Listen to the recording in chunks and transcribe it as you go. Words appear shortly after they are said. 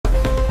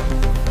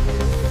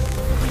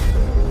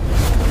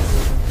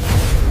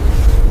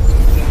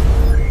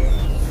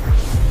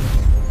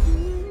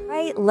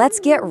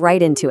let's get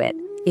right into it.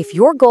 If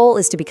your goal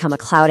is to become a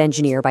cloud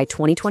engineer by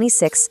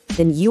 2026,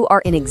 then you are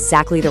in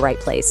exactly the right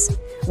place.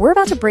 We're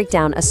about to break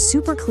down a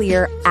super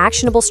clear,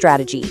 actionable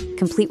strategy,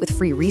 complete with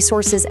free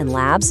resources and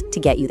labs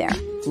to get you there.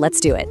 Let's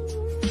do it.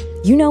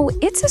 You know,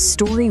 it's a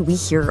story we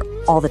hear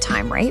all the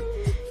time, right?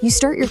 You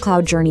start your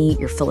cloud journey,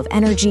 you're full of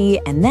energy,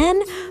 and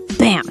then,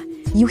 bam,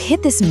 you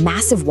hit this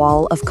massive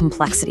wall of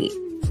complexity.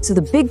 So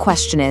the big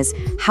question is,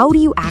 how do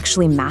you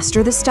actually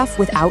master this stuff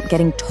without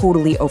getting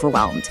totally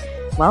overwhelmed?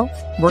 Well,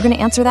 we're going to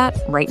answer that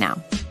right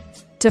now.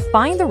 To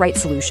find the right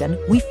solution,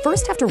 we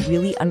first have to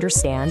really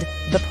understand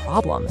the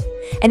problem.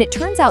 And it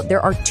turns out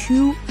there are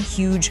two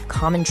huge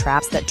common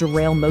traps that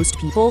derail most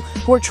people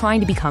who are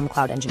trying to become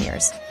cloud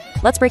engineers.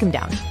 Let's break them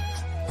down.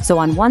 So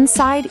on one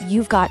side,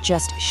 you've got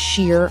just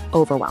sheer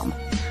overwhelm.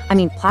 I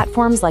mean,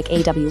 platforms like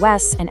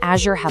AWS and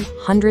Azure have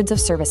hundreds of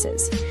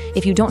services.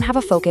 If you don't have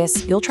a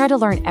focus, you'll try to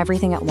learn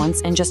everything at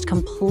once and just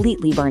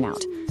completely burn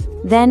out.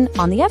 Then,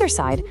 on the other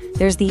side,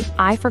 there's the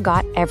I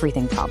forgot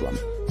everything problem.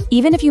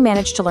 Even if you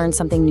manage to learn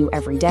something new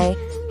every day,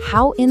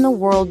 how in the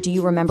world do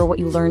you remember what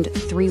you learned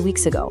 3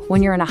 weeks ago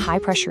when you're in a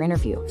high-pressure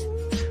interview?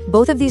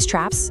 Both of these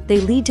traps, they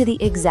lead to the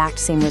exact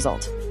same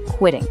result: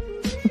 quitting.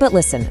 But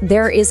listen,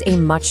 there is a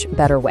much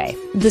better way.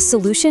 The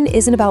solution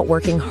isn't about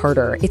working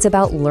harder, it's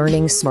about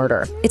learning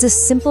smarter. It's a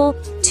simple,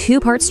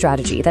 two-part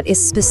strategy that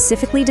is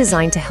specifically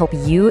designed to help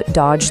you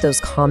dodge those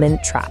common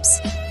traps.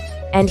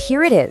 And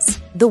here it is.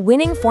 The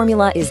winning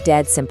formula is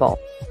dead simple.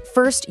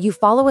 First, you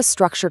follow a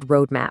structured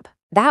roadmap.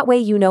 That way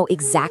you know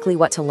exactly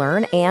what to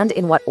learn and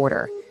in what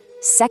order.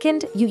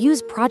 Second, you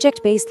use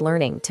project-based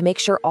learning to make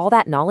sure all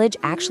that knowledge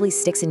actually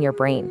sticks in your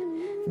brain.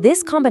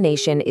 This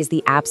combination is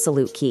the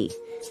absolute key.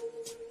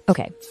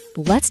 Okay,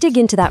 let's dig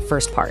into that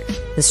first part,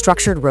 the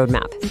structured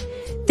roadmap.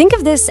 Think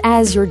of this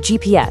as your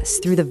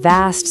GPS through the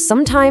vast,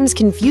 sometimes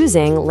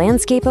confusing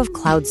landscape of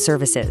cloud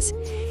services.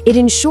 It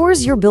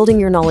ensures you're building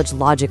your knowledge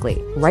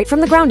logically, right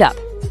from the ground up.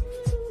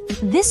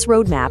 This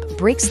roadmap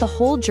breaks the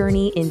whole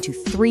journey into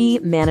 3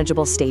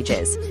 manageable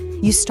stages.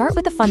 You start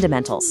with the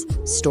fundamentals: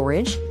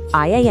 storage,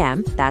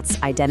 IAM,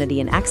 that's identity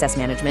and access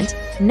management,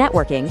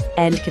 networking,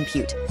 and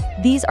compute.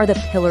 These are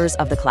the pillars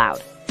of the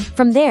cloud.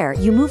 From there,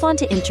 you move on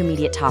to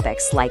intermediate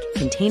topics like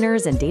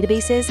containers and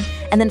databases,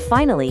 and then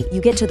finally,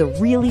 you get to the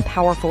really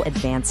powerful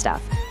advanced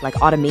stuff,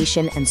 like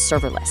automation and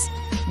serverless.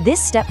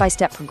 This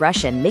step-by-step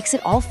progression makes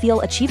it all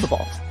feel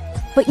achievable.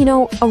 But you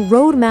know, a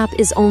roadmap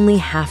is only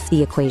half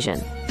the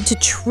equation. To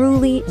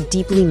truly,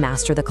 deeply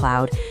master the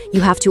cloud,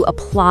 you have to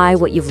apply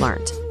what you've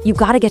learned. You've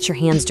got to get your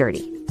hands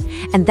dirty.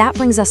 And that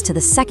brings us to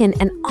the second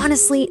and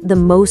honestly, the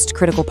most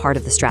critical part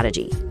of the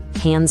strategy: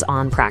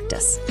 hands-on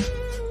practice.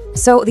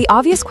 So the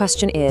obvious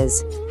question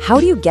is, how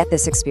do you get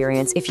this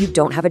experience if you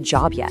don't have a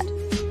job yet?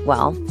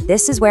 Well,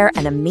 this is where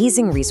an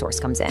amazing resource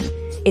comes in.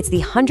 It's the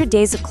 100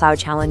 Days of Cloud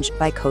Challenge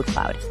by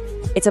CodeCloud.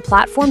 It's a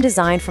platform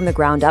designed from the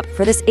ground up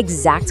for this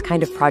exact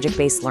kind of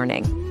project-based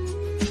learning.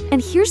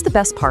 And here's the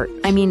best part.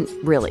 I mean,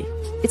 really,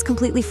 it's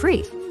completely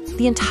free.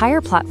 The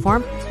entire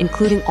platform,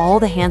 including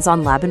all the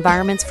hands-on lab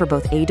environments for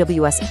both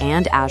AWS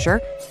and Azure,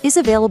 is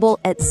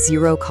available at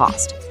zero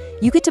cost.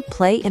 You get to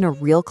play in a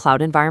real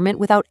cloud environment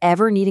without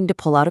ever needing to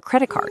pull out a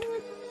credit card.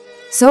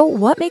 So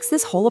what makes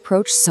this whole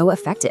approach so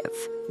effective?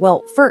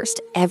 Well,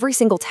 first, every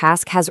single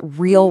task has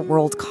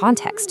real-world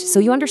context, so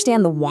you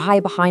understand the why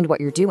behind what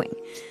you're doing.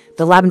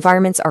 The lab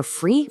environments are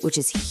free, which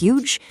is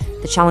huge.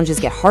 The challenges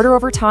get harder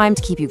over time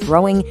to keep you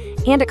growing,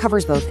 and it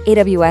covers both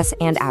AWS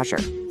and Azure,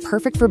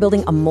 perfect for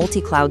building a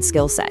multi-cloud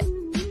skill set.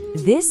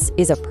 This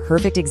is a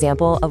perfect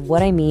example of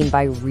what I mean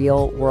by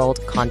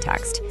real-world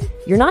context.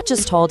 You're not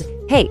just told,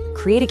 hey,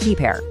 create a key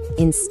pair.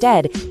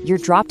 Instead, you're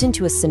dropped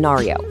into a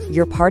scenario.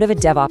 You're part of a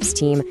DevOps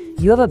team.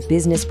 You have a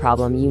business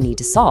problem you need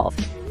to solve.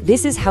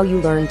 This is how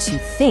you learn to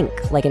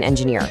think like an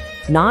engineer,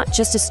 not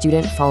just a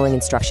student following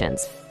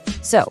instructions.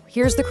 So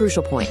here's the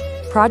crucial point.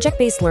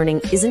 Project-based learning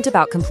isn't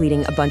about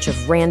completing a bunch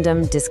of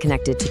random,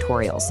 disconnected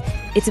tutorials.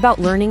 It's about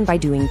learning by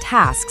doing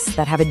tasks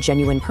that have a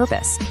genuine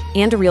purpose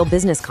and a real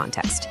business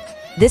context.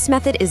 This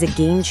method is a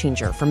game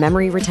changer for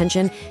memory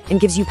retention and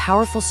gives you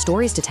powerful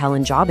stories to tell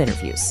in job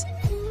interviews.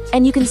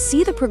 And you can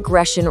see the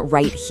progression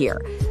right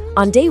here.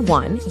 On day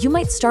 1, you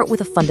might start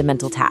with a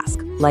fundamental task,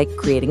 like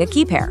creating a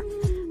key pair.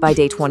 By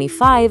day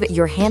 25,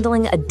 you're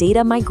handling a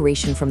data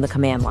migration from the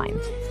command line.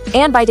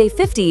 And by day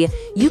 50,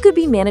 you could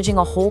be managing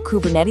a whole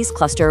Kubernetes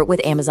cluster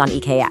with Amazon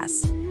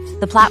EKS.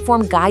 The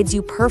platform guides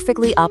you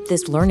perfectly up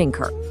this learning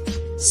curve.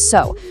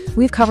 So,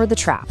 we've covered the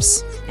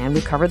traps, and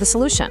we've covered the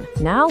solution.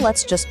 Now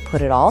let's just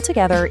put it all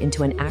together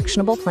into an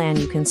actionable plan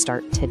you can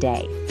start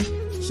today.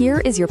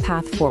 Here is your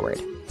path forward.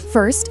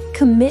 First,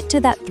 commit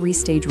to that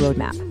 3-stage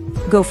roadmap.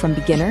 Go from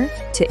beginner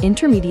to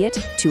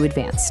intermediate to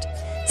advanced.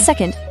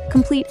 Second,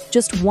 complete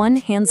just one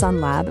hands-on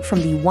lab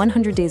from the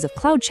 100 Days of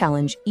Cloud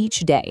Challenge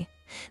each day.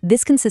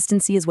 This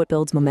consistency is what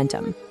builds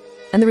momentum.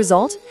 And the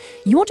result?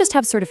 You won't just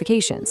have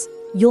certifications.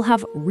 You'll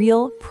have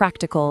real,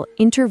 practical,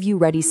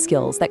 interview-ready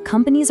skills that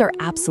companies are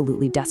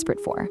absolutely desperate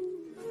for.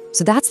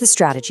 So that's the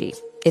strategy.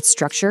 It's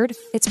structured,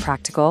 it's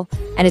practical,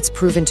 and it's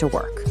proven to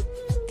work.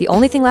 The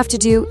only thing left to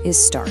do is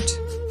start.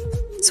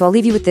 So I'll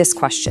leave you with this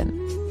question.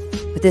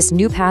 With this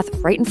new path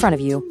right in front of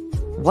you,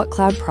 what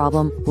cloud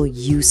problem will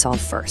you solve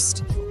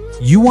first?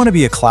 You want to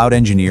be a cloud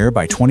engineer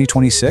by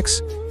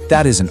 2026?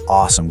 That is an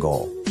awesome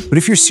goal. But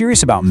if you're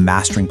serious about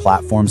mastering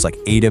platforms like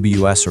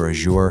AWS or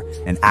Azure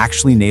and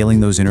actually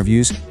nailing those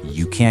interviews,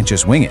 you can't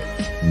just wing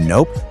it.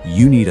 Nope,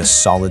 you need a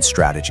solid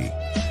strategy.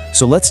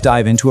 So let's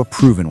dive into a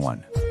proven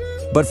one.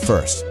 But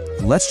first,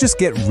 let's just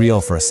get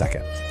real for a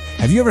second.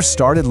 Have you ever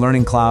started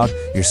learning cloud,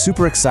 you're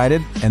super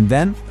excited, and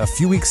then, a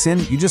few weeks in,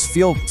 you just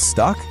feel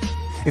stuck?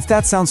 If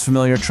that sounds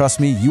familiar, trust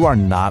me, you are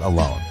not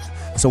alone.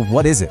 So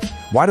what is it?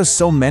 Why do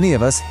so many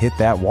of us hit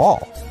that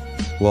wall?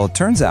 Well, it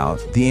turns out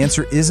the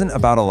answer isn't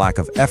about a lack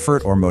of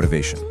effort or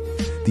motivation.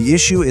 The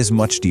issue is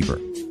much deeper.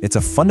 It's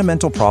a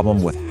fundamental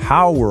problem with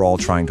how we're all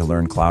trying to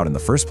learn cloud in the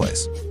first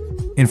place.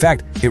 In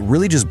fact, it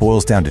really just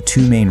boils down to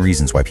two main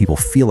reasons why people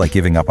feel like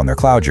giving up on their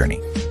cloud journey.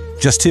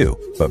 Just two,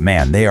 but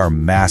man, they are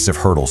massive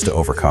hurdles to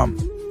overcome.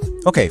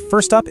 Okay,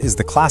 first up is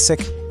the classic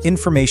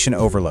information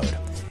overload.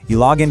 You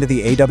log into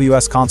the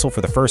AWS console for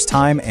the first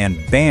time and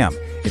bam,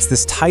 it's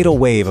this tidal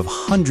wave of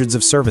hundreds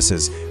of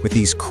services with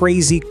these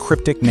crazy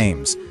cryptic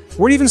names.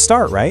 Where to even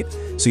start, right?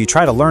 So you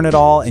try to learn it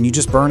all and you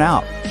just burn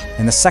out.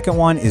 And the second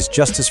one is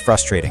just as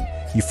frustrating.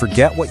 You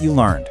forget what you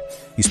learned.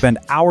 You spend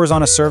hours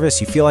on a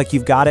service, you feel like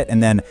you've got it,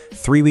 and then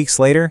 3 weeks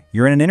later,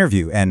 you're in an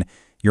interview and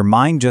your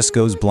mind just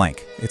goes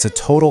blank. It's a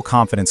total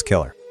confidence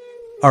killer.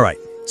 All right,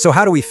 so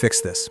how do we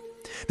fix this?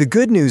 The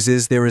good news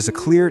is there is a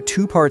clear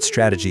two-part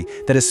strategy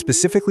that is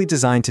specifically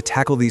designed to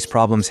tackle these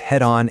problems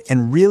head-on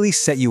and really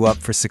set you up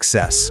for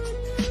success.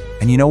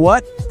 And you know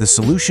what? The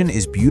solution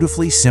is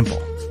beautifully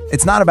simple.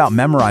 It's not about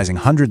memorizing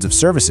hundreds of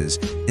services,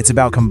 it's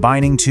about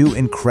combining two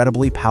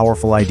incredibly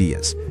powerful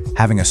ideas,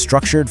 having a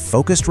structured,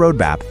 focused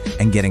roadmap,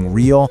 and getting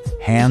real,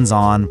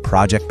 hands-on,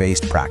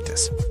 project-based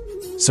practice.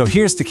 So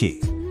here's the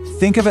key.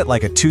 Think of it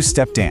like a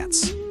two-step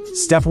dance.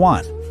 Step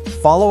 1.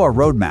 Follow a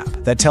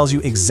roadmap that tells you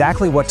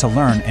exactly what to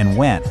learn and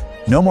when.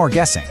 No more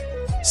guessing.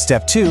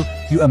 Step 2.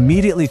 You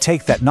immediately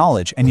take that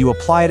knowledge and you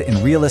apply it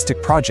in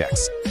realistic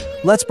projects.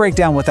 Let's break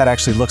down what that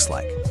actually looks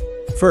like.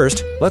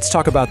 First, let's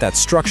talk about that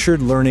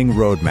structured learning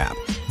roadmap.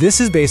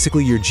 This is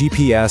basically your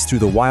GPS through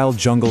the wild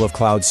jungle of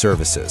cloud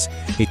services.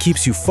 It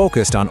keeps you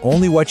focused on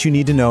only what you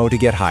need to know to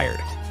get hired.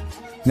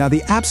 Now,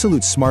 the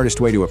absolute smartest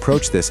way to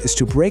approach this is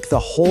to break the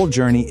whole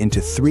journey into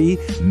 3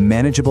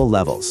 manageable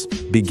levels: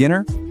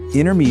 beginner,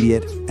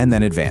 intermediate, and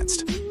then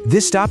advanced.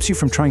 This stops you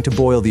from trying to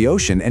boil the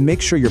ocean and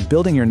makes sure you're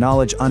building your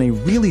knowledge on a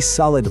really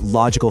solid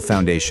logical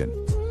foundation.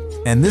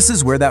 And this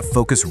is where that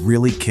focus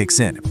really kicks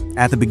in.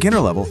 At the beginner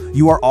level,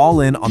 you are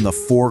all in on the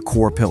 4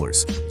 core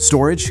pillars: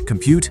 storage,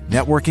 compute,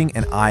 networking,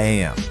 and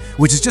IAM,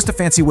 which is just a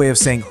fancy way of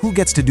saying who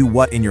gets to do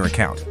what in your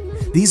account.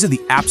 These are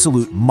the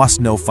absolute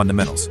must-know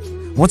fundamentals.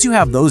 Once you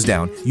have those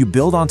down, you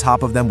build on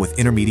top of them with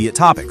intermediate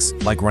topics,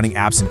 like running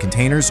apps in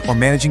containers or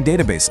managing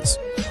databases.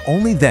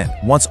 Only then,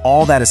 once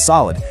all that is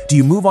solid, do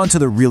you move on to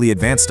the really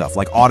advanced stuff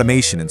like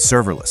automation and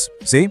serverless.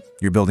 See?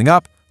 You're building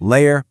up,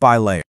 layer by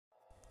layer.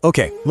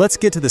 Okay, let's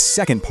get to the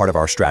second part of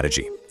our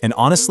strategy. And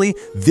honestly,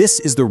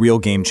 this is the real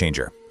game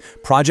changer.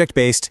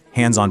 Project-based,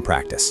 hands-on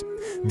practice.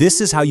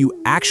 This is how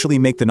you actually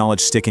make the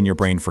knowledge stick in your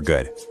brain for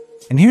good.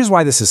 And here's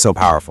why this is so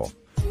powerful.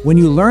 When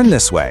you learn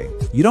this way,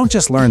 you don't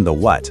just learn the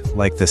what,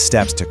 like the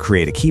steps to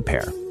create a key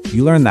pair.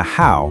 You learn the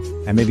how,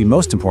 and maybe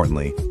most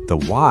importantly, the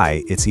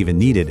why it's even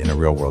needed in a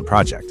real-world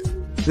project.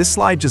 This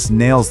slide just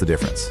nails the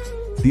difference.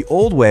 The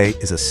old way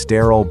is a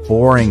sterile,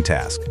 boring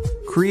task.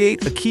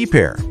 Create a key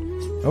pair.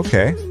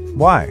 Okay.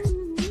 Why?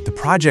 The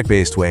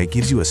project-based way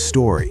gives you a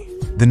story.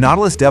 The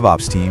Nautilus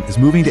DevOps team is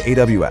moving to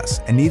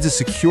AWS and needs a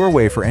secure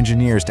way for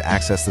engineers to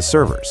access the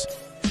servers.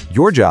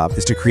 Your job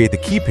is to create the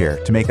key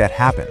pair to make that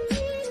happen.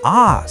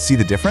 Ah, see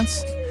the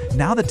difference?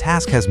 Now the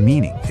task has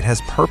meaning, it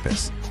has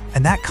purpose.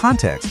 And that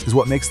context is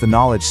what makes the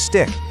knowledge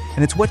stick,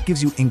 and it's what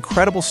gives you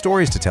incredible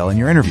stories to tell in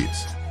your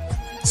interviews.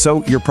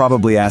 So you're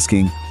probably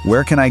asking,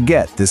 where can I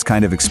get this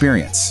kind of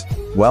experience?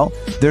 Well,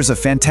 there's a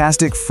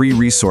fantastic free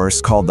resource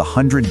called the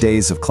 100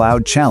 Days of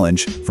Cloud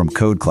Challenge from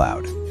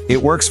CodeCloud.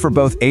 It works for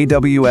both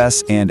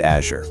AWS and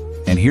Azure.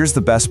 And here's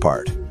the best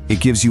part. It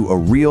gives you a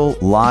real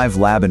live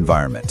lab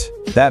environment.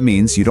 That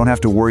means you don't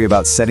have to worry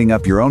about setting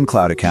up your own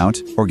cloud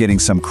account or getting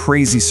some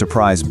crazy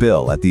surprise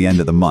bill at the end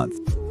of the month.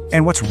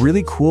 And what's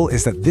really cool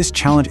is that this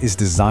challenge is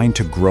designed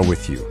to grow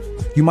with you.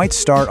 You might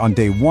start on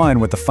day 1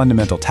 with a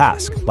fundamental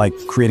task, like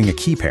creating a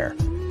key pair.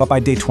 But by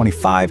day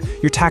 25,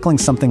 you're tackling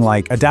something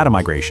like a data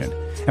migration.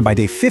 And by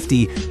day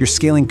 50, you're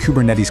scaling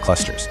Kubernetes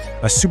clusters,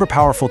 a super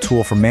powerful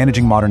tool for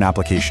managing modern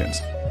applications.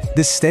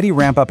 This steady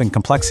ramp up in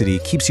complexity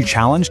keeps you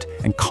challenged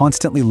and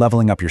constantly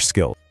leveling up your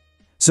skills.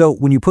 So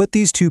when you put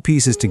these two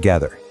pieces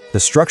together, the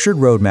structured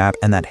roadmap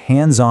and that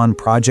hands-on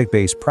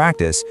project-based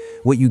practice,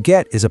 what you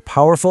get is a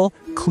powerful,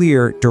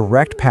 clear,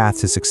 direct path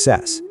to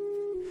success.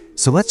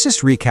 So let's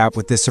just recap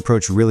what this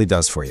approach really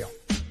does for you.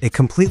 It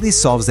completely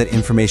solves that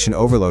information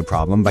overload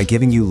problem by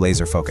giving you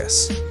laser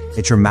focus.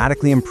 It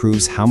dramatically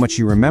improves how much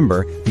you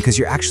remember because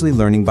you're actually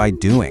learning by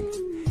doing.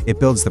 It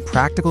builds the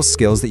practical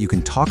skills that you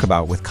can talk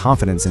about with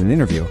confidence in an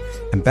interview,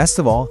 and best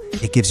of all,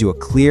 it gives you a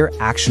clear,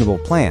 actionable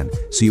plan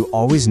so you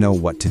always know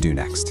what to do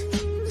next.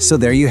 So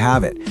there you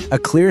have it, a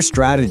clear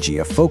strategy,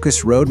 a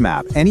focused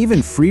roadmap, and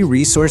even free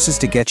resources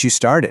to get you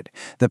started.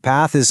 The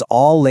path is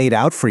all laid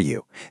out for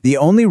you. The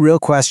only real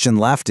question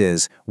left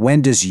is,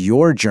 when does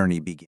your journey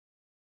begin?